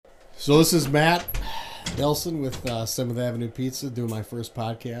So this is Matt Nelson with 7th Avenue Pizza doing my first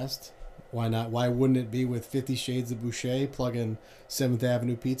podcast. Why not? Why wouldn't it be with 50 Shades of Boucher plugging 7th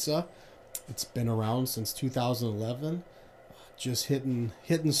Avenue Pizza? It's been around since 2011. Just hitting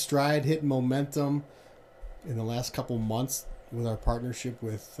stride, hitting momentum in the last couple months with our partnership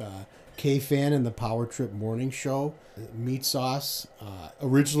with K-Fan and the Power Trip Morning Show. Meat Sauce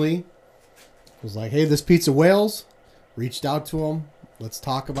originally was like, hey, this pizza whales. Reached out to them. Let's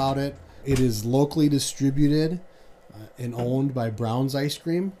talk about it. It is locally distributed and owned by Brown's Ice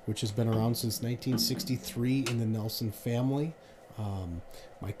Cream, which has been around since 1963 in the Nelson family.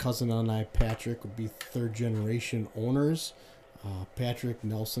 My cousin and I, Patrick, would be third generation owners. Patrick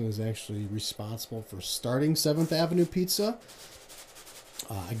Nelson is actually responsible for starting 7th Avenue Pizza.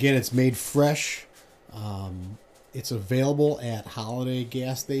 Again, it's made fresh. It's available at Holiday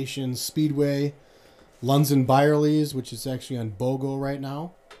gas stations, Speedway, Lunds and Byerly's, which is actually on BOGO right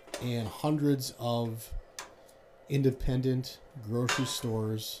now, and hundreds of independent grocery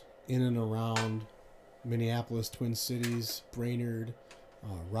stores in and around Minneapolis, Twin Cities, Brainerd,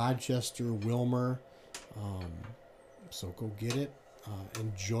 Rochester, Wilmer. So go get it,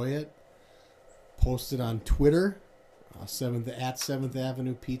 enjoy it. Post it on Twitter, at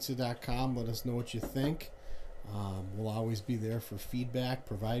 7thAvenuepizza.com. Let us know what you think. We'll always be there for feedback,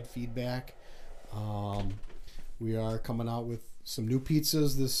 provide feedback. We are coming out with some new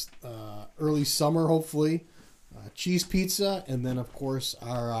pizzas this early summer, hopefully. Cheese pizza, and then, of course,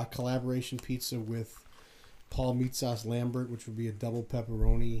 our collaboration pizza with Paul Meat Sauce Lambert, which will be a double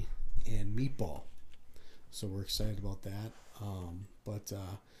pepperoni and meatball. So we're excited about that. But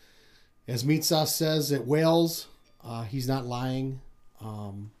as Meat Sauce says at Wales, he's not lying.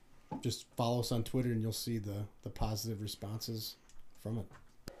 Just follow us on Twitter, and you'll see the positive responses from it.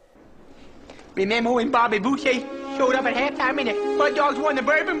 Remember when Bobby Boucher showed up at halftime and the Bud Dogs won the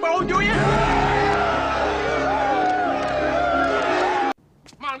Bourbon Bowl, do you? Come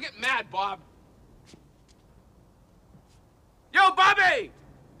on, I'm getting mad, Bob. Yo, Bobby!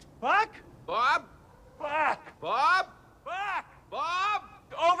 Buck? Bob? Buck! Bob? Buck! Bob?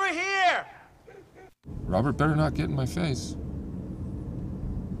 Over here! Robert better not get in my face.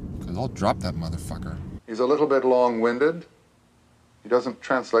 Because I'll drop that motherfucker. He's a little bit long-winded. He doesn't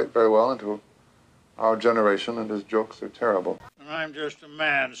translate very well into our generation, and his jokes are terrible. I'm just a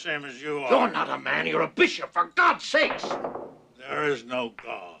man, same as you are. You're not a man, you're a bishop, for God's sakes! There is no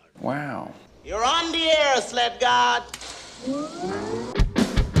God. Wow. You're on the air, Sled God!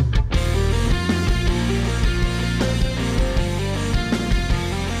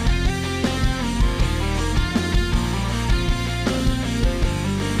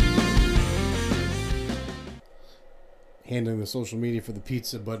 Handling the social media for the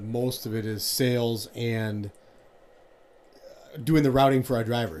pizza, but most of it is sales and doing the routing for our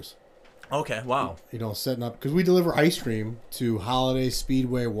drivers. Okay, wow. You know, setting up, because we deliver ice cream to Holiday,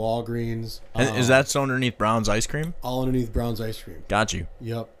 Speedway, Walgreens. Is that so underneath Brown's Ice Cream? All underneath Brown's Ice Cream. Got you.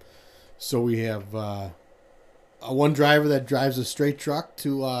 Yep. So we have one driver that drives a straight truck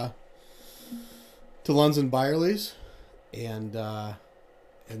to Lunds and Byerly's, and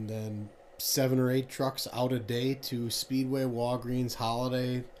then 7 or 8 trucks out a day to Speedway, Walgreens,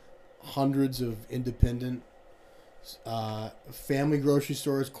 Holiday, hundreds of independent family grocery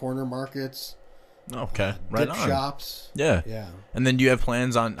stores, corner markets, Okay, right dip on. shops. Yeah. Yeah. And then do you have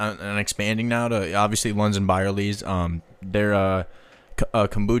plans on expanding now to obviously Lunds and Byerly's? Their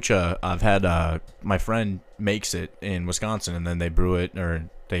kombucha, I've had my friend makes it in Wisconsin, and then they brew it or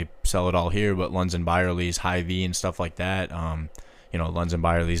they sell it all here. But Lunds and Byerly's, Hy-Vee and stuff like that. Lunds and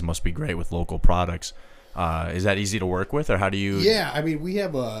Byerly's must be great with local products. Is that easy to work with, or how do you? Yeah, I mean, we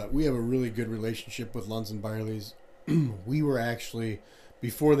have a really good relationship with Lunds and Byerly's. We were actually,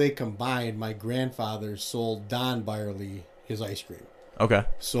 before they combined, my grandfather sold Don Byerly his ice cream. Okay.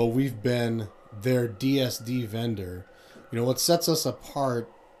 So we've been their DSD vendor. You know, what sets us apart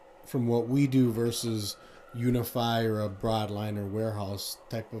from what we do versus Unify or a Broadline or warehouse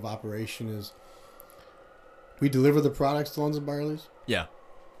type of operation is we deliver the products to Lunds and Byerly's. Yeah.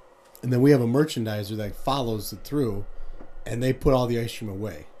 And then we have a merchandiser that follows it through, and they put all the ice cream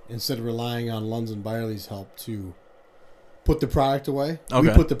away instead of relying on Lunds and Byerly's help to put the product away. Okay.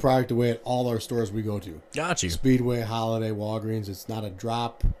 We put the product away at all our stores we go to. Got you. Speedway, Holiday, Walgreens. It's not a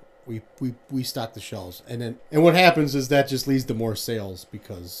drop. We stock the shelves, and what happens is that just leads to more sales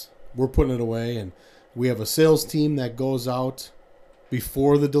because we're putting it away, and we have a sales team that goes out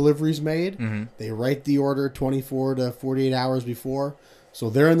before the delivery's made. Mm-hmm. They write the order 24 to 48 hours before. So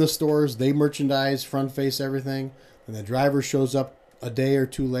they're in the stores, they merchandise, front face everything, and the driver shows up a day or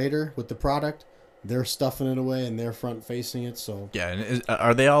two later with the product. they're stuffing it away and they're front facing it. So Yeah, and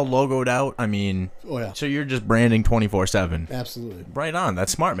are they all logoed out? I mean, oh yeah, so you're just branding 24/7. absolutely. Right on.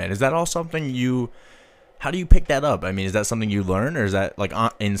 That's smart, man. Is that all something you? How do you pick that up? I mean, is that something you learn, or is that like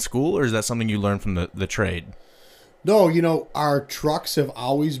in school, or is that something you learn from the trade? No, our trucks have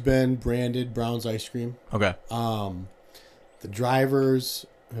always been branded Brown's Ice Cream. Okay. The drivers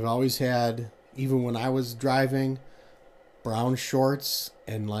have always had, even when I was driving, brown shorts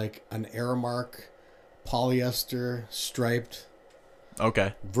and like an Aramark polyester striped,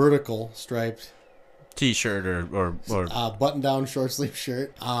 vertical striped T-shirt or button-down short sleeve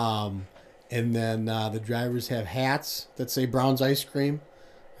shirt. And then the drivers have hats that say Brown's Ice Cream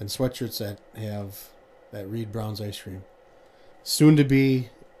and sweatshirts that read Brown's Ice Cream. Soon to be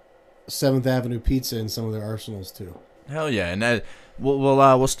 7th Avenue Pizza in some of their arsenals too. Hell yeah, and that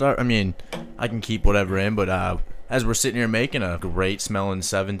we'll start. I mean, I can keep whatever in, but as we're sitting here making a great smelling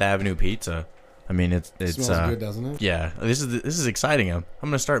 7th Avenue pizza, I mean it smells good, doesn't it? Yeah, this is exciting. I'm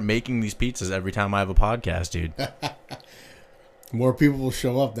gonna start making these pizzas every time I have a podcast, dude. More people will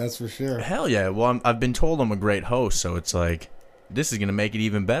show up, that's for sure. Hell yeah. Well, I've been told I'm a great host, so it's like this is gonna make it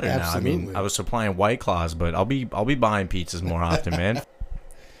even better Absolutely. now. I mean, I was supplying White Claws, but I'll be buying pizzas more often, man.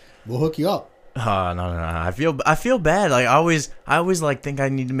 We'll hook you up. No. I feel bad. Like I always like think I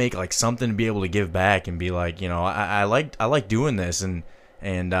need to make like something to be able to give back and be like, I like doing this and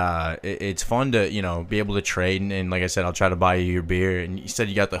it's fun to be able to trade and like I said, I'll try to buy you your beer. And you said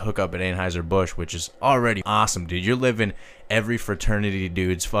you got the hookup at Anheuser-Busch, which is already awesome, dude. You're living every fraternity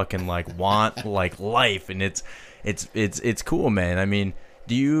dude's fucking like want like life, and it's cool, man. I mean,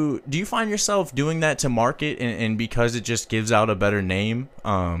 do you find yourself doing that to market and because it just gives out a better name?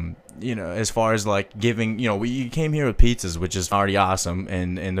 As far as like giving, you came here with pizzas, which is already awesome,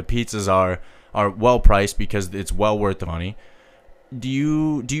 and the pizzas are well priced because it's well worth the money. Do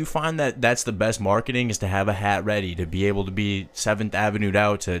you find that that's the best marketing, is to have a hat ready to be able to be 7th Avenue'd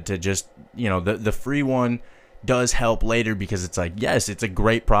out to just, the free one does help later because it's like, yes, it's a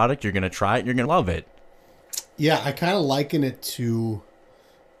great product. You're going to try it and you're going to love it. Yeah, I kind of liken it to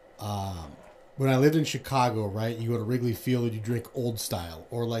when I lived in Chicago, right? You go to Wrigley Field and you drink Old Style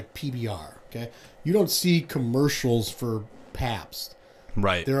or like PBR, okay? You don't see commercials for Pabst.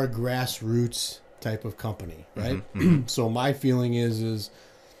 Right. They're a grassroots type of company, right? Mm-hmm. So my feeling is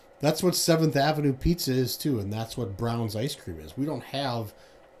that's what 7th Avenue Pizza is too, and that's what Brown's Ice Cream is. We don't have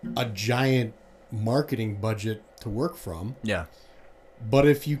a giant marketing budget to work from. Yeah. But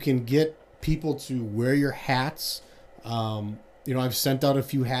if you can get people to wear your hats, I've sent out a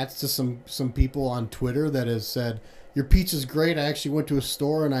few hats to some people on Twitter that has said, your pizza's great. I actually went to a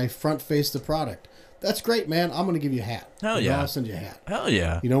store and I front-faced the product. That's great, man. I'm going to give you a hat. Hell yeah. I'll send you a hat. Hell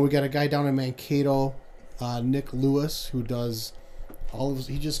yeah. We got a guy down in Mankato, Nick Lewis, who does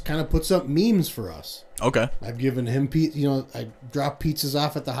he just kind of puts up memes for us. Okay. I've given him, I dropped pizzas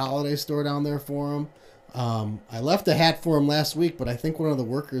off at the Holiday store down there for him. I left a hat for him last week, but I think one of the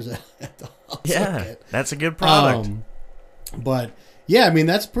workers at the house that's a good product. But yeah, I mean,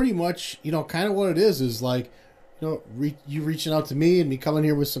 that's pretty much, kind of what it is like, you reaching out to me and me coming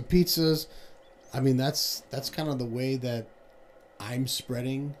here with some pizzas. I mean, that's kind of the way that I'm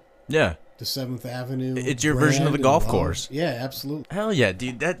spreading. Yeah. The 7th Avenue. It's your version of the golf course. Yeah, absolutely. Hell yeah,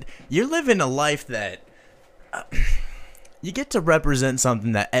 dude. That you're living a life that you get to represent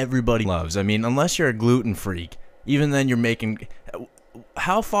something that everybody loves. I mean, unless you're a gluten freak, even then you're making.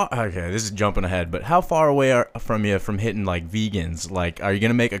 How far? Okay, this is jumping ahead, but how far away from hitting like vegans? Like, are you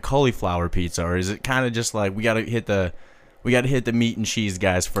gonna make a cauliflower pizza, or is it kind of just like we gotta hit the meat and cheese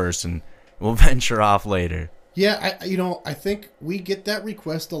guys first, and we'll venture off later? Yeah, I think we get that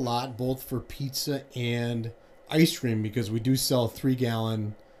request a lot, both for pizza and ice cream, because we do sell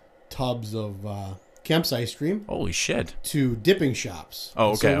 3-gallon tubs of Kemp's ice cream. Holy shit! To dipping shops. Oh,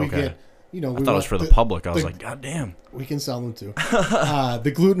 okay, so we okay. Get, I thought it was for the public. I was like, God damn. We can sell them too.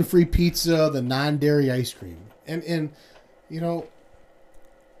 The gluten-free pizza, the non-dairy ice cream, and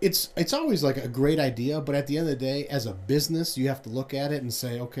it's always like a great idea, but at the end of the day, as a business, you have to look at it and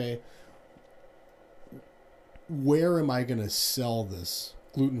say, okay, where am I going to sell this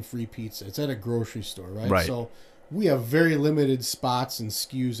gluten-free pizza? It's at a grocery store, right? Right. So we have very limited spots and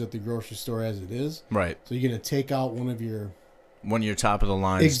SKUs at the grocery store as it is. Right. So you're going to take out one of your top of the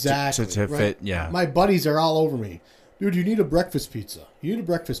lines exactly to right? fit. Yeah. My buddies are all over me. Dude, you need a breakfast pizza. You need a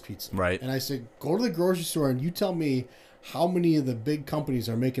breakfast pizza. Right. And I said, go to the grocery store and you tell me how many of the big companies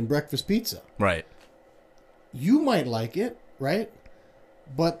are making breakfast pizza. Right. You might like it, right?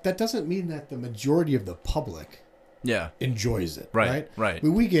 But that doesn't mean that the majority of the public enjoys it. Right. I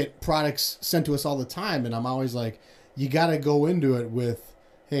mean, we get products sent to us all the time, and I'm always like, you got to go into it with,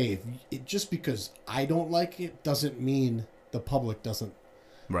 hey, just because I don't like it doesn't mean the public doesn't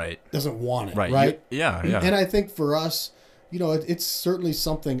want it, right? Yeah. And I think for us, it's certainly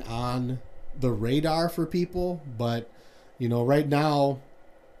something on the radar for people, but right now,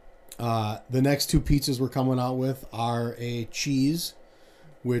 the next two pizzas we're coming out with are a cheese,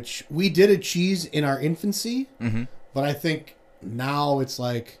 which we did a cheese in our infancy, but I think now it's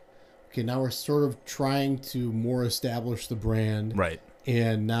like, okay, now we're sort of trying to more establish the brand, right?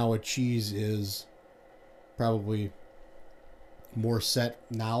 And now a cheese is probably more set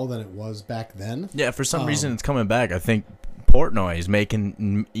now than it was back then. Yeah, for some reason it's coming back. I think Portnoy is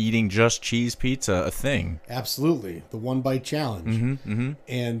making eating just cheese pizza a thing. Absolutely, the one bite challenge.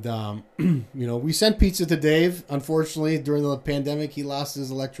 And we sent pizza to Dave. Unfortunately, during the pandemic, he lost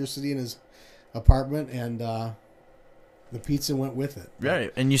his electricity in his apartment, and the pizza went with it.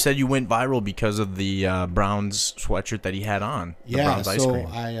 Right, and you said you went viral because of the Browns sweatshirt that he had on. The Browns ice cream.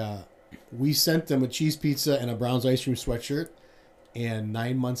 We sent him a cheese pizza and a Browns ice cream sweatshirt, and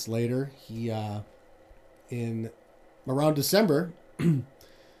 9 months later, he in around December,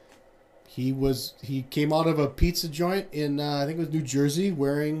 he came out of a pizza joint in I think it was New Jersey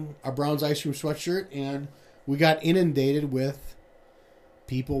wearing a Browns ice cream sweatshirt, and we got inundated with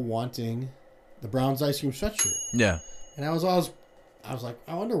people wanting the Browns ice cream sweatshirt. Yeah. And I was like,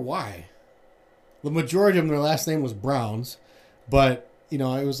 I wonder why. The majority of them, their last name was Browns, but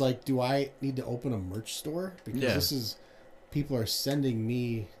I was like, do I need to open a merch store? Because people are sending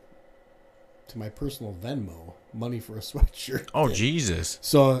me to my personal Venmo money for a sweatshirt. Oh, Jesus.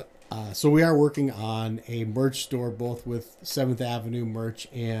 So we are working on a merch store, both with 7th Avenue merch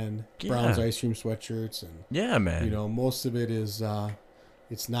and Browns ice cream sweatshirts. And yeah, man. Most of it is,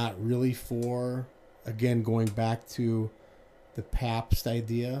 it's not really for, again, going back to the Pabst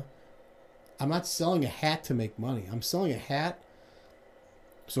idea. I'm not selling a hat to make money. I'm selling a hat.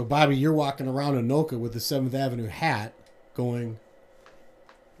 So, Bobby, you're walking around Anoka with the 7th Avenue hat going,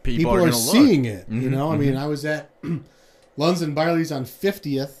 people are seeing it. I mean, I was at Lunds and Byerly's on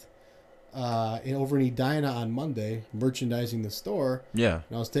 50th over in Edina on Monday, merchandising the store. Yeah.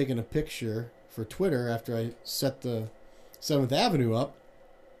 And I was taking a picture for Twitter after I set the 7th Avenue up.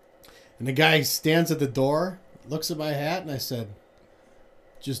 And the guy stands at the door, looks at my hat, and I said,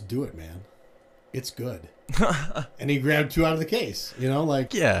 just do it, man. It's good. And he grabbed 2 out of the case.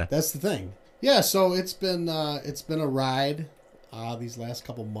 Yeah. That's the thing. Yeah, so it's been a ride these last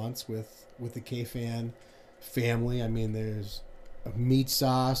couple months with the K-Fan family. I mean, there's Meat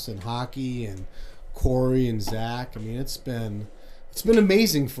Sauce and Hockey and Corey and Zach. I mean, it's been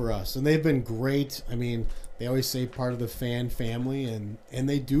amazing for us, and they've been great. I mean, they always say part of the fan family, and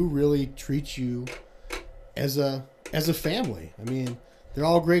they do really treat you as a family. I mean, they're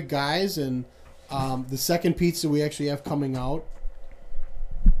all great guys, and the second pizza we actually have coming out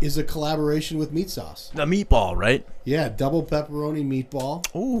is a collaboration with Meat Sauce. The meatball, right? Yeah, double pepperoni meatball.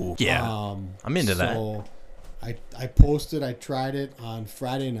 Ooh, yeah. I'm into that. So I tried it on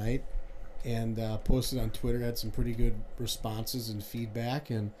Friday night and posted on Twitter. Had some pretty good responses and feedback.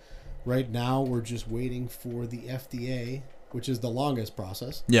 And right now we're just waiting for the FDA, which is the longest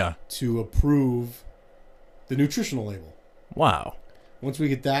process, to approve the nutritional label. Wow. Once we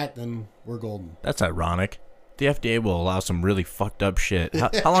get that, then we're golden. That's ironic. The FDA will allow some really fucked up shit.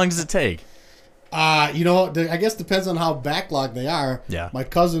 How long does it take? I guess depends on how backlogged they are. Yeah. My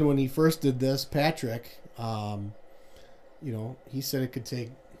cousin, when he first did this, Patrick, he said it could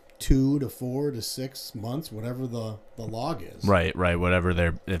take 2 to 4 to 6 months, whatever the log is. Right.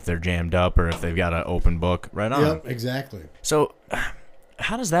 Whatever if they're jammed up or if they've got an open book. Right on. Yep, exactly. So,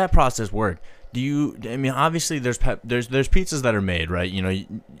 how does that process work? Obviously there's pizzas that are made, right?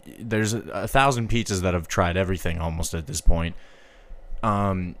 There's 1,000 pizzas that have tried everything almost at this point.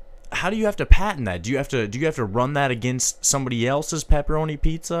 How do you have to patent that? Do you have to run that against somebody else's pepperoni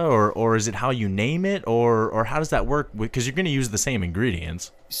pizza, or is it how you name it, or how does that work? Because you're going to use the same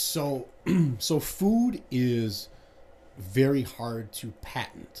ingredients. So food is very hard to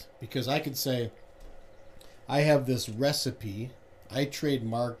patent, because I could say I have this recipe, I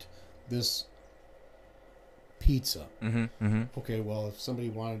trademarked this pizza. Okay, well, if somebody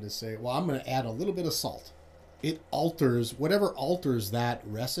wanted to say, well, I'm going to add a little bit of salt, it alters, whatever alters that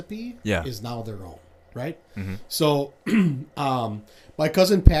recipe is now their own, right? So my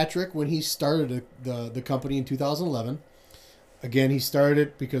cousin Patrick, when he started the company in 2011, again, he started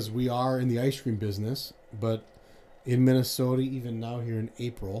it because we are in the ice cream business, but in Minnesota, even now here in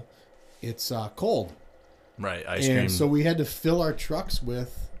April, it's cold. Right, ice cream. And so we had to fill our trucks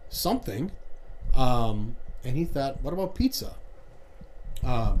with something. And he thought, what about pizza?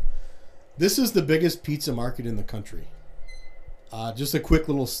 This is the biggest pizza market in the country. Just a quick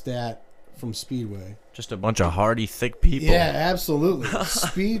little stat from Speedway. Just a bunch of hardy, thick people. Yeah, absolutely.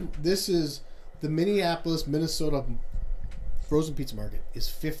 This is the Minneapolis, Minnesota frozen pizza market is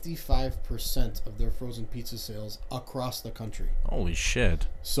 55% of their frozen pizza sales across the country. Holy shit.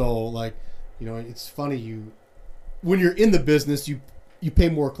 So, like, you know, it's funny. When you're in the business, you pay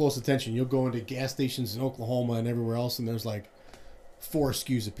more close attention. You'll go into gas stations in Oklahoma and everywhere else, and there's like 4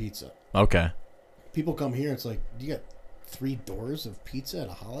 SKUs of pizza. Okay. People come here, it's like, you got 3 doors of pizza at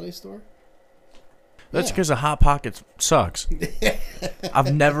a holiday store? That's because a Hot Pocket sucks.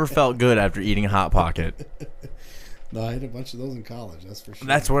 I've never felt good after eating a Hot Pocket. No, I had a bunch of those in college. That's for sure.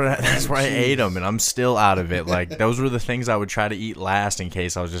 That's where I ate them, and I'm still out of it. Like, those were the things I would try to eat last in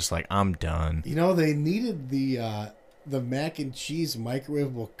case I was just like, I'm done. You know, they needed the mac and cheese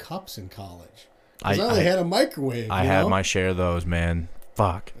microwavable cups in college. I only had a microwave. I had my share of those, man.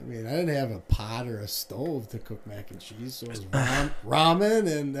 Fuck. I mean, I didn't have a pot or a stove to cook mac and cheese, so it was ramen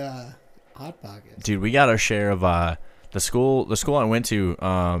and Hot Pockets. Dude, we got our share of the school I went to,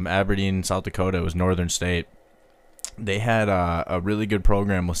 Aberdeen, South Dakota. It was Northern State. They had a really good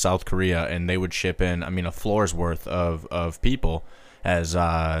program with South Korea, and they would ship in, a floor's worth of people as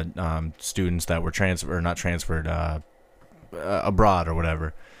students that were not transferred abroad or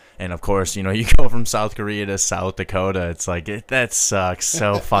whatever. And of course, you know, you go from South Korea to South Dakota. It's like that sucks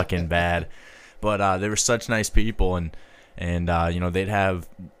so fucking bad. But they were such nice people, and you know,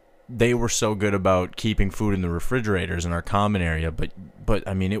 they were so good about keeping food in the refrigerators in our common area. But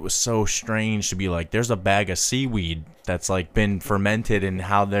I mean, it was so strange to be like, there's a bag of seaweed that's like been fermented and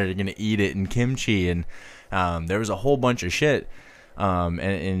how they're gonna eat it in kimchi, and there was a whole bunch of shit.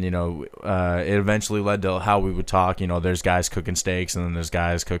 And you know, it eventually led to how we would talk. You know, there's guys cooking steaks, and then there's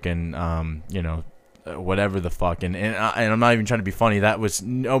guys cooking, you know, whatever the fuck. And I'm not even trying to be funny. That was,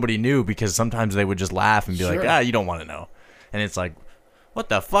 nobody knew, because sometimes they would just laugh and be like, you don't want to know. And it's like, what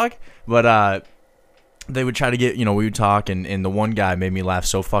the fuck? But they would try to get, you know, we would talk, and the one guy made me laugh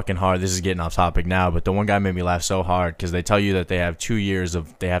so fucking hard. This is getting off topic now, but the one guy made me laugh so hard because they tell you that they have 2 years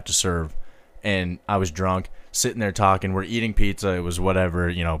they have to serve. And I was drunk, sitting there talking. We're eating pizza. It was whatever,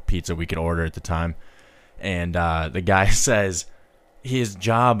 you know, pizza we could order at the time. And the guy says his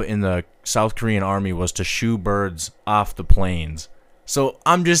job in the South Korean army was to shoo birds off the planes. So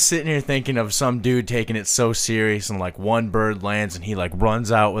I'm just sitting here thinking of some dude taking it so serious, and like one bird lands and he like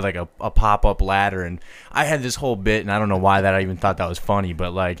runs out with like a pop-up ladder. And I had this whole bit, and I don't know why that I even thought that was funny,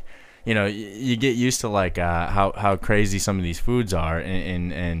 but like, you know, you get used to like how crazy some of these foods are,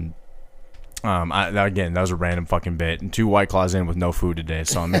 and again, that was a random fucking bit, and 2 White Claws in with no food today,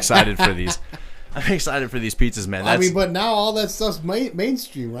 so I'm excited for these. I'm excited for these pizzas, man. But now all that stuff's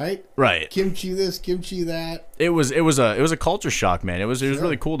mainstream, right? Right. Kimchi this, kimchi that. It was a culture shock, man. It was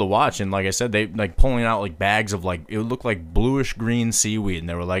really cool to watch, and like I said, they like pulling out like bags of like, it would look like bluish green seaweed, and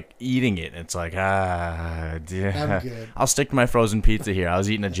they were like eating it. And it's like, dude, I'm good. I'll stick to my frozen pizza here. I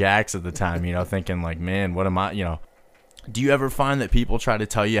was eating a Jack's at the time, you know, thinking like, man, what am I, you know? Do you ever find that people try to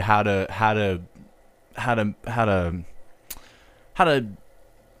tell you how to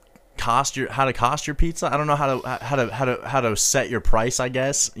cost your pizza? I don't know how to set your price, I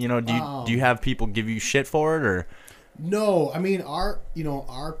guess. You know, do you have people give you shit for it, or? No, I mean, our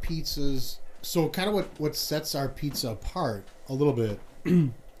pizzas, so kind of what sets our pizza apart a little bit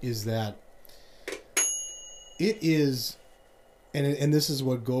is that it is, and this is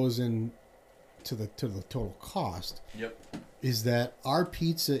what goes in to the total cost. Yep. Is that our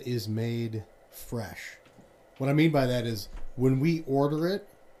pizza is made fresh. What I mean by that is when we order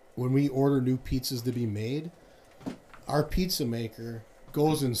new pizzas to be made, our pizza maker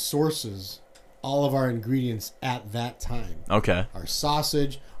goes and sources all of our ingredients at that time. Okay. Our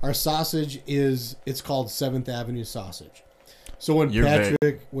sausage is, it's called 7th Avenue sausage. So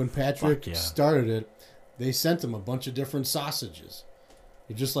when Patrick started it, they sent him a bunch of different sausages.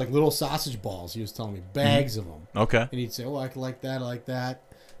 They're just like little sausage balls, he was telling me, bags of them. Okay. And he'd say, "Oh, I like that, I like that."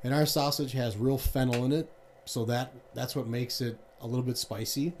 And our sausage has real fennel in it, so that's what makes it a little bit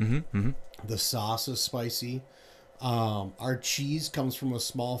spicy. Mm-hmm, mm-hmm. The sauce is spicy. Our cheese comes from a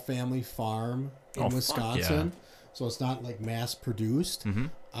small family farm in Wisconsin, so it's not like mass produced.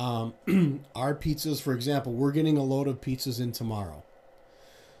 Mm-hmm. Our pizzas, for example, we're getting a load of pizzas in tomorrow.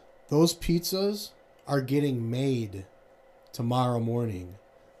 Those pizzas are getting made tomorrow morning.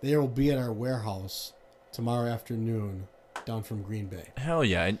 They will be at our warehouse tomorrow afternoon down from Green Bay. Hell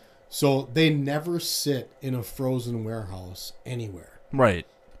yeah. So they never sit in a frozen warehouse anywhere. Right.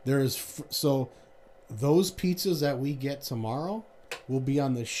 So those pizzas that we get tomorrow will be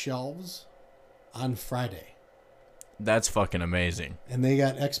on the shelves on Friday. That's fucking amazing. And they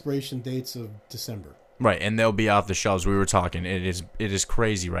got expiration dates of December. Right, and they'll be off the shelves. We were talking. It is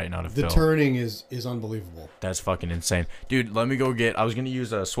crazy right now to The fill. turning is unbelievable. That's fucking insane. Dude, let me go get... I was going to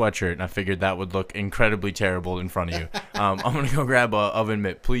use a sweatshirt, and I figured that would look incredibly terrible in front of you. I'm going to go grab a oven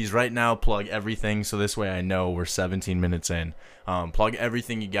mitt. Please, right now, plug everything so this way I know we're 17 minutes in. Plug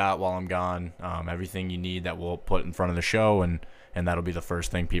everything you got while I'm gone. Everything you need that we'll put in front of the show, and that'll be the first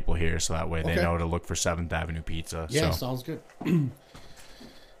thing people hear, so that way they know to look for 7th Avenue Pizza. Yeah, sounds good.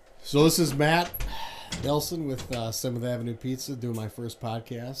 So this is Matt Nelson with 7th Avenue Pizza doing my first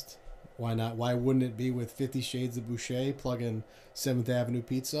podcast. Why not? Why wouldn't it be with 50 Shades of Boucher? Plug in 7th Avenue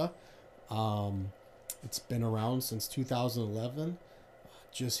Pizza. It's been around since 2011.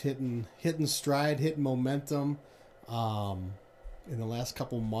 Just hitting stride, hitting momentum in the last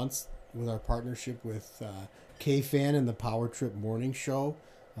couple months with our partnership with K-Fan and the Power Trip Morning Show.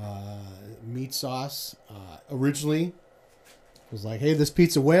 Meat Sauce originally was like, hey, this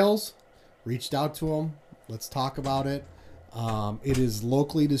pizza Wales. Reached out to them. Let's talk about it. It is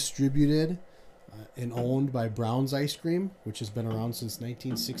locally distributed and owned by Brown's Ice Cream, which has been around since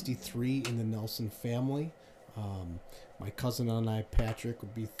 1963 in the Nelson family. My cousin and I, Patrick,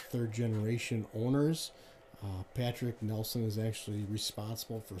 would be third-generation owners. Patrick Nelson is actually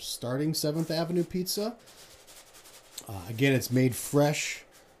responsible for starting 7th Avenue Pizza. Again, it's made fresh.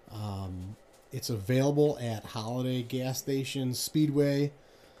 It's available at Holiday gas stations, Speedway,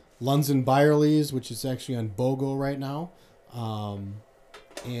 Lunds and Byerly's, which is actually on BOGO right now,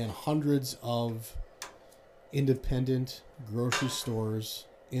 and hundreds of independent grocery stores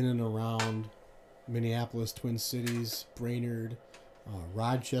in and around Minneapolis, Twin Cities, Brainerd,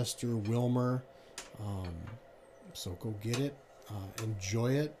 Rochester, Wilmer. So go get it,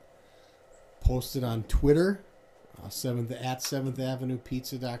 enjoy it. Post it on Twitter, at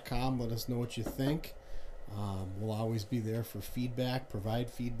 7thAvenuePizza.com. Let us know what you think. We'll always be there for feedback, provide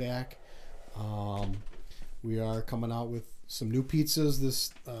feedback. We are coming out with some new pizzas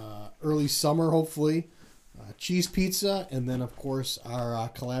this early summer, hopefully. Cheese pizza, and then, of course, our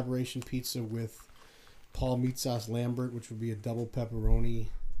collaboration pizza with Paul Meat Sauce Lambert, which will be a double pepperoni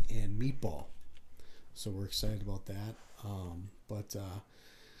and meatball. So we're excited about that. But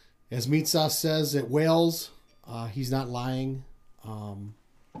as Meat Sauce says at Wales, he's not lying.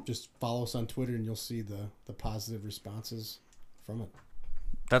 Just follow us on Twitter and you'll see the positive responses from it.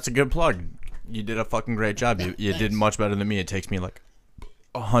 That's a good plug. You did a fucking great job. You did much better than me. It takes me like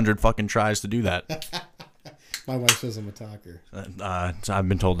 100 fucking tries to do that. My wife says I'm a talker. I've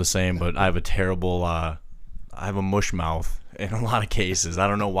been told the same, but I have a terrible, I have a mush mouth in a lot of cases. I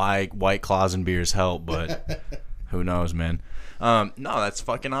don't know why White Claws and beers help, but who knows, man. No, that's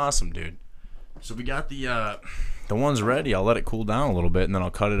fucking awesome, dude. So we got the one's ready. I'll let it cool down a little bit, and then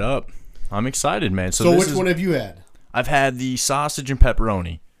I'll cut it up. I'm excited, man. So which one have you had? I've had the sausage and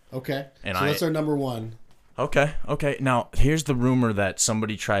pepperoni. Okay. And so that's our number one. Okay. Now, here's the rumor that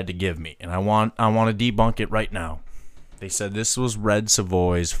somebody tried to give me, and I want to debunk it right now. They said this was Red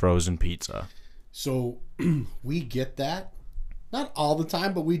Savoy's frozen pizza. So we get that. Not all the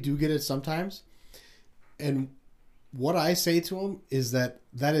time, but we do get it sometimes. And what I say to them is that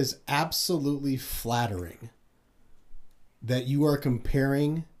is absolutely flattering that you are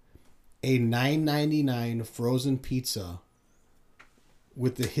comparing a $9.99 frozen pizza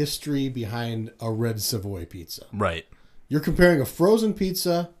with the history behind a Red Savoy pizza. Right. You're comparing a frozen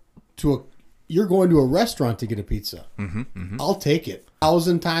pizza to you're going to a restaurant to get a pizza. I'll take it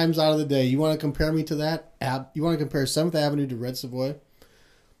 1,000 times out of the day. You want to compare me to that? You want to compare 7th Avenue to Red Savoy?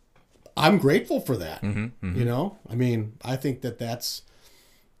 I'm grateful for that. You know, I mean, I think that's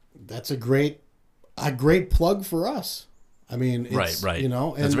a great plug for us. I mean, it's, right. You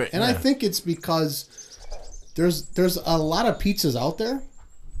know, and I think it's because there's a lot of pizzas out there.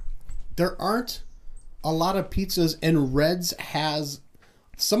 There aren't a lot of pizzas, and Red's has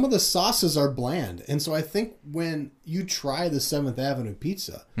some of the sauces are bland, and so I think when you try the 7th Avenue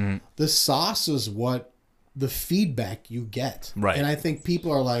pizza, the sauce is what the feedback you get. Right. And I think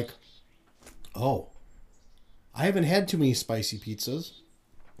people are like, oh, I haven't had too many spicy pizzas.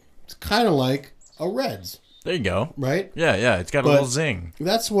 It's kind of like a Red's. There you go. Right? Yeah. It's got a little zing.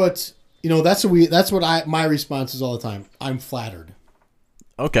 That's what my response is all the time. I'm flattered.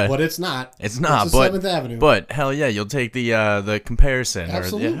 Okay. But it's not. It's not. It's the 7th Avenue. But hell yeah, you'll take the comparison.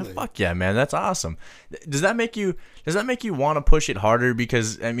 Absolutely. Fuck yeah, man. That's awesome. Does that make you want to push it harder?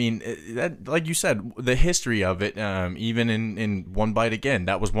 Because I mean, that, like you said, the history of it. Even in One Bite Again,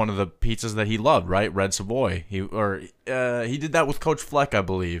 that was one of the pizzas that he loved, right? Red Savoy. He did that with Coach Fleck, I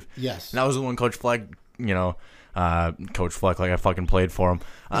believe. Yes. And that was the one Coach Fleck, Coach Fleck, like I fucking played for him,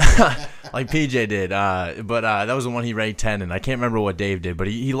 like PJ did. But that was the one he ranked 10, and I can't remember what Dave did, but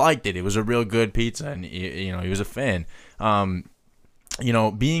he liked it. It was a real good pizza, and he was a fan.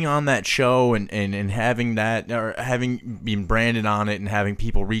 Being on that show and having that, or having been branded on it, and having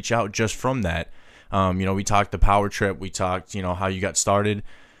people reach out just from that. We talked the power trip. We talked, how you got started.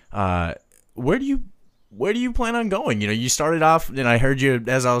 Where do you plan on going? You started off, and I heard you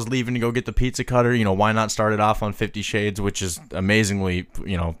as I was leaving to go get the pizza cutter. Why not start it off on 50 Shades, which is amazingly,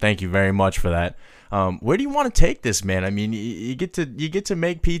 thank you very much for that. Where do you want to take this, man? I mean, you get to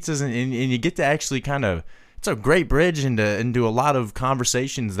make pizzas, and you get to actually kind of, it's a great bridge into a lot of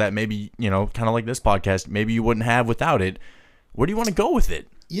conversations that maybe, kind of like this podcast, maybe you wouldn't have without it. Where do you want to go with it?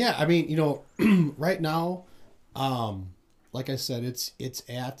 Yeah, I mean, right now, like I said, it's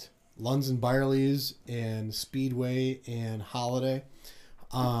at Lunds and Byerly's and Speedway and Holiday.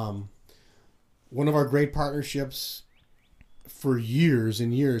 One of our great partnerships for years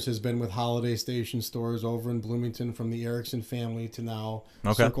and years has been with Holiday Station Stores over in Bloomington, from the Erickson family to now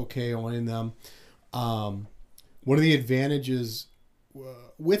Circle K owning them. One of the advantages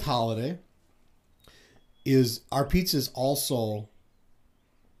with Holiday is our pizza is also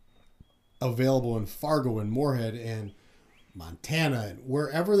available in Fargo and Moorhead and Montana and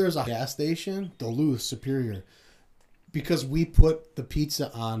wherever there's a gas station, Duluth, Superior, because we put the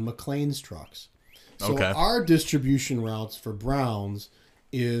pizza on McLean's trucks. So our distribution routes for Browns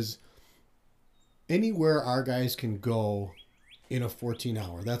is anywhere our guys can go in a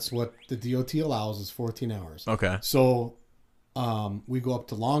 14-hour. That's what the DOT allows, is 14 hours. Okay. So we go up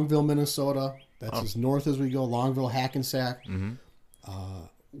to Longville, Minnesota. That's as north as we go. Longville, Hackensack,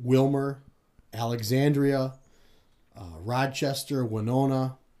 Wilmer, Alexandria, Rochester,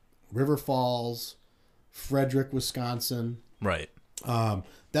 Winona, River Falls, Frederick, Wisconsin. Right.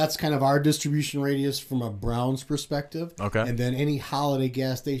 That's kind of our distribution radius from a Browns perspective. Okay. And then any Holiday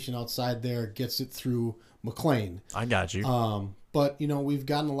gas station outside there gets it through McLean. I got you. But, we've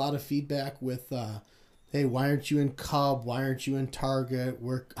gotten a lot of feedback with, hey, why aren't you in Cub? Why aren't you in Target?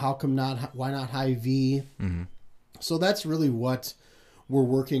 Why not Hy-Vee? Mm-hmm. So that's really what we're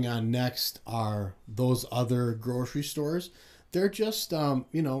working on next, are those other grocery stores. They're just,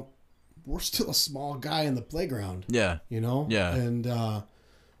 we're still a small guy in the playground. Yeah. Yeah. And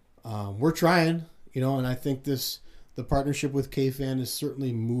we're trying, and I think the partnership with KFan is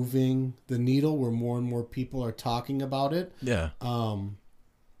certainly moving the needle where more and more people are talking about it. Yeah.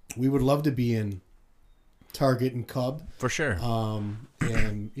 We would love to be in Target and Cub. For sure.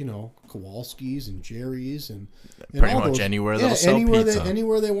 And, Kowalski's and Jerry's and pretty all much those, anywhere they'll sell pizza.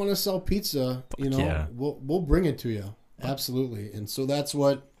 Anywhere they want to sell pizza, yeah. we'll bring it to you. Absolutely. And so that's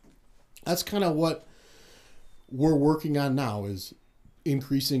kind of what we're working on now, is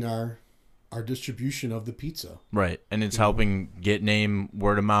increasing our distribution of the pizza. Right. And it's helping get name,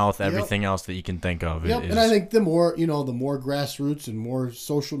 word of mouth, everything else that you can think of. Yep. And I think the more grassroots and more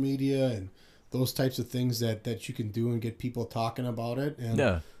social media and those types of things that you can do and get people talking about it.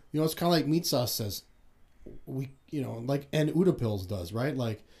 And, it's kind of like Meat Sauce says, and Uda Pills does, right?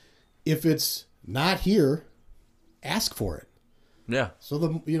 Like, if it's not here, ask for it. Yeah. So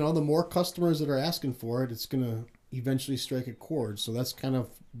the more customers that are asking for it, it's going to eventually strike a chord. So that's kind of,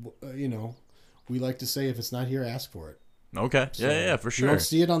 we like to say, if it's not here, ask for it. Okay. So yeah, for sure. You don't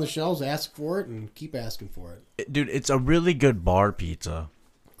see it on the shelves, ask for it and keep asking for it. Dude, it's a really good bar pizza.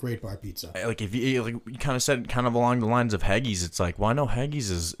 Great bar pizza. Like, if you kind of said kind of along the lines of Heggy's, it's like, well, I know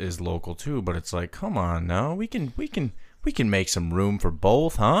Heggy's is local too, but it's like, come on now, we can make some room for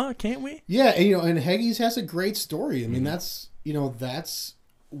both, huh? Can't we? Yeah, and Heggy's has a great story. I mean, that's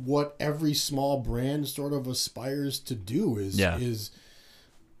what every small brand sort of aspires to do, is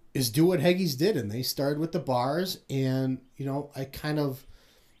do what Heggy's did, and they started with the bars, and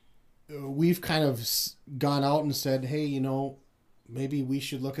we've kind of gone out and said, hey, maybe we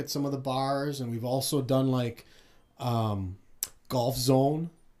should look at some of the bars, and we've also done like Golf Zone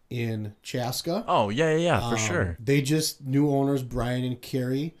in Chaska. Oh yeah, for sure. They just, new owners Brian and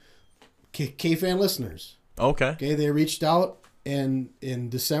Carrie, K-Fan listeners. Okay, they reached out in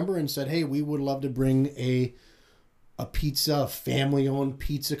December and said, hey, we would love to bring a pizza, a family-owned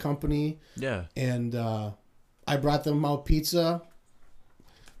pizza company. Yeah. And I brought them out pizza.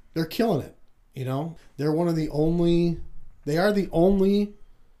 They're killing it. They're they are the only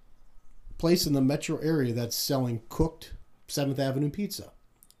place in the metro area that's selling cooked 7th Avenue pizza.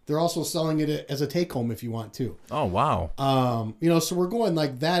 They're also selling it as a take-home if you want to. Oh, wow. So we're going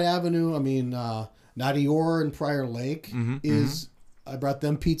like that avenue. I mean, Nadior and Prior Lake I brought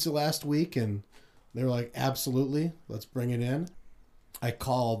them pizza last week, and they were like, absolutely, let's bring it in. I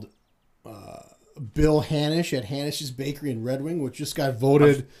called Bill Hanisch at Hanish's Bakery in Red Wing, which just got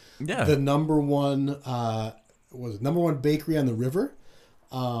voted the number one bakery on the river.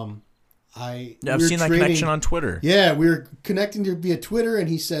 I've seen that connection on Twitter. Yeah, we were connecting to via Twitter, and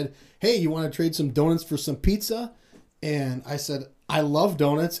he said, "Hey, you want to trade some donuts for some pizza?" And I said, "I love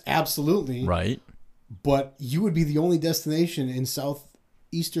donuts, absolutely. Right. But you would be the only destination in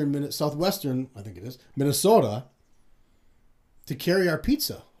southwestern, I think it is, Minnesota, to carry our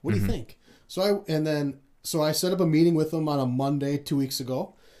pizza. What do you think?" So I set up a meeting with him on a Monday 2 weeks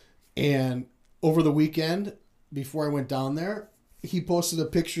ago, and over the weekend before I went down there, he posted a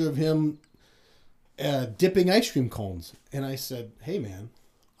picture of him dipping ice cream cones, and I said, "Hey man,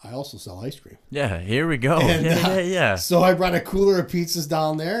 I also sell ice cream." Yeah, here we go. And, Yeah. So I brought a cooler of pizzas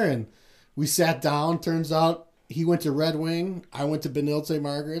down there, and we sat down. Turns out he went to Red Wing, I went to Benilde St.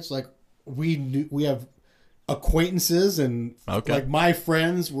 Margaret's. Like we have acquaintances, and like my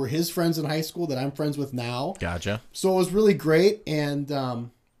friends were his friends in high school that I'm friends with now. Gotcha. So it was really great, and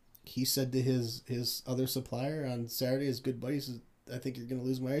he said to his other supplier on Saturday, his good buddy, he says, "I think you're going to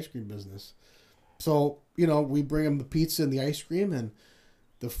lose my ice cream business." So, we bring him the pizza and the ice cream, and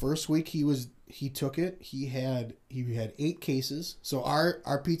the first week he took it. He had 8 cases. So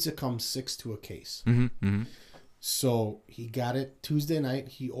our pizza comes 6 to a case. Mm-hmm. So he got it Tuesday night.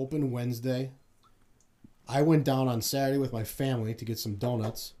 He opened Wednesday. I went down on Saturday with my family to get some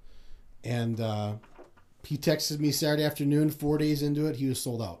donuts, and he texted me Saturday afternoon. 4 days into it, he was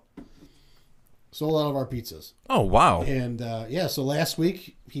sold out. Sold out of our pizzas. Oh, wow. And so last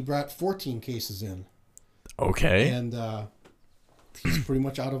week he brought 14 cases in. Okay. And he's pretty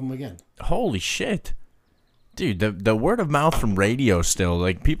much out of them again. Holy shit. Dude, the word of mouth from radio still,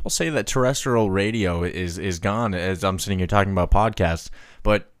 like people say that terrestrial radio is gone as I'm sitting here talking about podcasts,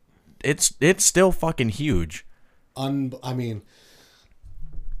 but it's still fucking huge. I mean,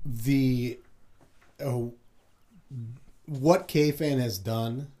 what K-Fan has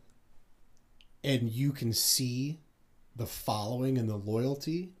done, and you can see the following and the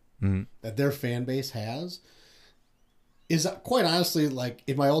loyalty that their fan base has, is quite honestly, like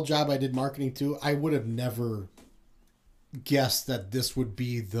in my old job I did marketing too, I would have never guessed that this would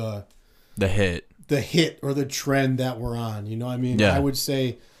be the hit or the trend that we're on. You know what I mean? Yeah. I would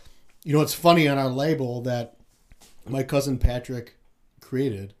say, it's funny on our label that my cousin Patrick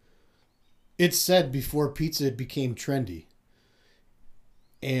created, it said before pizza became trendy.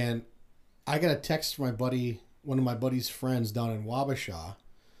 And I got a text from one of my buddy's friends down in Wabasha,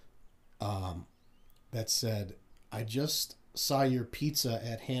 that said, "I just saw your pizza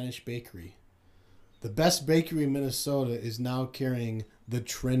at Hanisch Bakery. The best bakery in Minnesota is now carrying the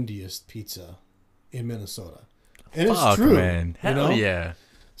trendiest pizza in Minnesota." And it's true, man. Hell yeah.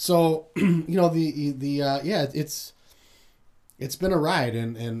 So, it's been a ride,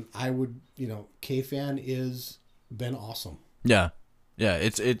 and I would, K-Fan is been awesome. Yeah. Yeah,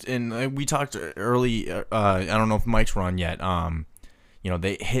 it's and we talked early. I don't know if mics were on yet.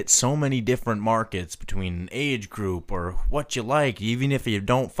 They hit so many different markets between age group or what you like. Even if you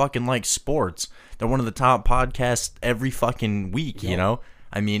don't fucking like sports, they're one of the top podcasts every fucking week. Yep.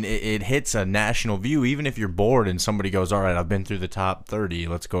 I mean, it hits a national view. Even if you're bored and somebody goes, "All right, I've been through the top 30.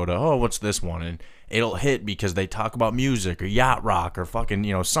 Let's go to what's this one?" And it'll hit because they talk about music or yacht rock or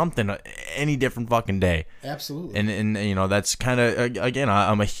fucking something any different fucking day. Absolutely. And that's kind of, again,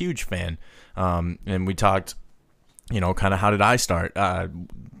 I'm a huge fan. And we talked, kind of how did I start?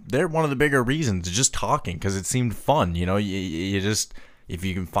 They're one of the bigger reasons, just talking, because it seemed fun. You just, if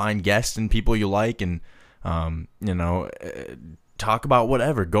you can find guests and people you like, and talk about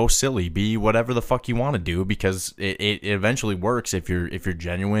whatever, go silly, be whatever the fuck you want to do, because it eventually works if you're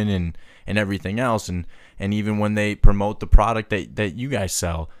genuine and everything else, and even when they promote the product that you guys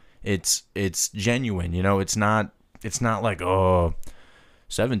sell, it's genuine. It's not like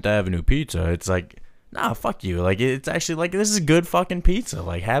 7th Avenue Pizza. It's like, nah, fuck you. Like, it's actually like, this is good fucking pizza.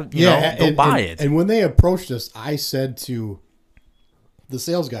 Like, go buy it. And when they approached us, I said to the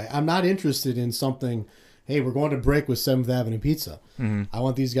sales guy, "I'm not interested in something, hey, we're going to break with 7th Avenue Pizza. Mm-hmm. I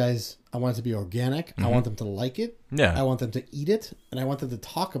want these guys, I want it to be organic. Mm-hmm. I want them to like it. Yeah. I want them to eat it, and I want them to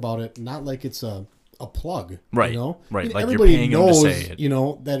talk about it, not like it's a plug." Right. Right. I mean, like everybody you're paying them to say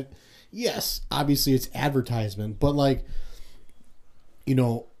it. That, yes, obviously it's advertisement, but like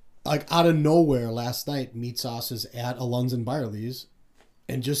out of nowhere last night, Meat Sauce is at a Lunds and Byerly's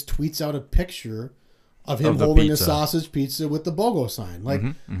and just tweets out a picture of him holding a sausage pizza with the BOGO sign. Like,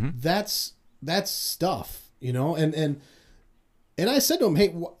 that's stuff, and I said to him, "Hey,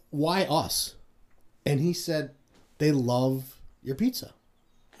 why us?" And he said, "They love your pizza."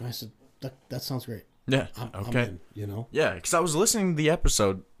 And I said, that sounds great. Yeah. I'm okay. in, Yeah, because I was listening to the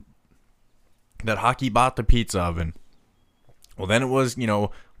episode, that Hockey bought the pizza oven. Well, then it was,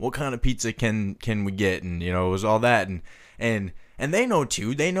 what kind of pizza can we get? And, it was all that. And they know,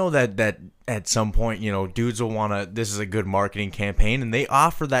 too. They know that at some point, dudes will want to, this is a good marketing campaign. And they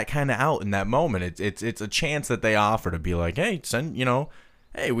offer that kind of out in that moment. It's a chance that they offer to be like, hey, send,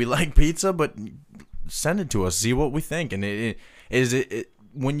 hey, we like pizza, but send it to us. See what we think. And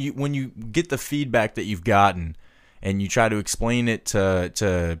when you get the feedback that you've gotten and you try to explain it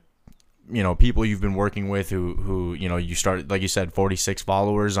to people you've been working with who you started, like you said, 46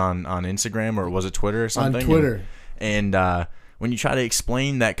 followers on Instagram, or was it Twitter or something? On Twitter. And when you try to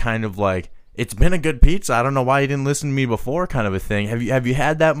explain that kind of like, it's been a good pizza, I don't know why you didn't listen to me before kind of a thing. Have you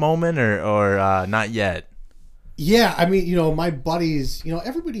had that moment or not yet? Yeah, I mean, my buddies,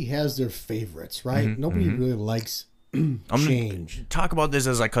 everybody has their favorites, right? Mm-hmm, Nobody really likes change. Talk about this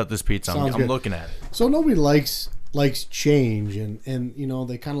as I cut this pizza. I'm looking at it. So nobody likes change, and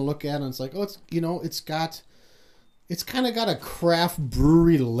they kind of look at it and it's like, oh, it's kind of got a craft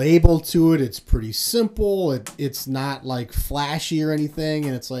brewery label to it. It's pretty simple. It's not like flashy or anything,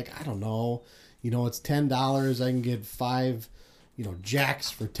 and it's like, I don't know, it's $10. I can get 5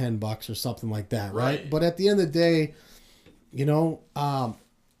 jacks for $10 or something like that, right? But at the end of the day,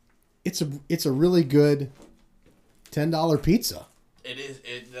 it's a really good $10 pizza. It is,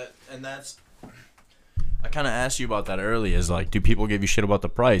 and that's. I kind of asked you about that earlier. Is like, do people give you shit about the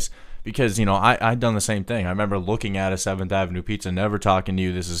price? Because I'd done the same thing. I remember looking at a 7th Avenue pizza, never talking to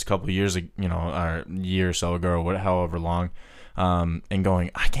you. This is a couple of years, or a year or so ago, or however long, and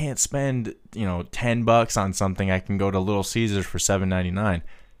going, I can't spend $10 on something. I can go to Little Caesars for $7.99.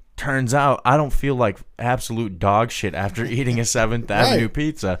 Turns out I don't feel like absolute dog shit after eating a 7th Avenue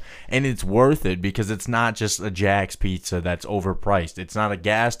pizza, and it's worth it because it's not just a Jack's pizza that's overpriced. It's not a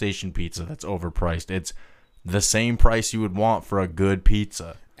gas station pizza that's overpriced. It's the same price you would want for a good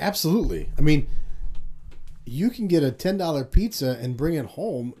pizza. Absolutely. I mean, you can get a $10 pizza and bring it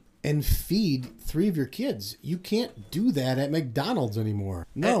home and feed 3 of your kids. You can't do that at McDonald's anymore.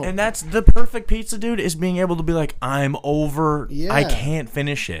 No. And that's the perfect pizza, dude, is being able to be like, I'm over. Yeah. I can't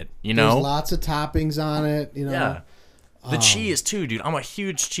finish it. There's lots of toppings on it. Yeah. The cheese, too, dude. I'm a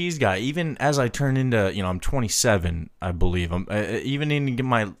huge cheese guy. Even as I turn into, I'm 27, I believe. I'm even in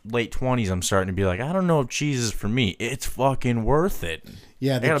my late 20s, I'm starting to be like, I don't know if cheese is for me. It's fucking worth it.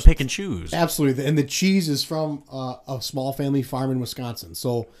 Yeah. I got to pick and choose. Absolutely. And the cheese is from a small family farm in Wisconsin.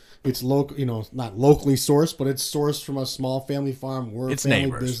 So it's local, not locally sourced, but it's sourced from a small family farm. We're a family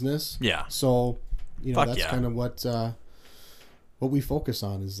neighbors. Business. Yeah. So, that's kind of what we focus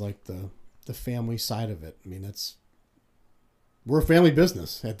on is like the family side of it. I mean, we're a family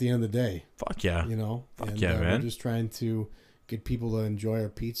business at the end of the day. Fuck yeah. Man. We're just trying to get people to enjoy our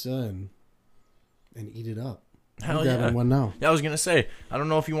pizza and eat it up. Hell yeah. One now. Yeah, I was going to say, I don't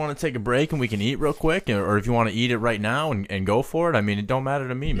know if you want to take a break and we can eat real quick, or if you want to eat it right now and go for it. I mean, it don't matter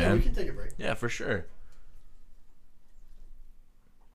to me, man. Yeah, we can take a break. Yeah, for sure.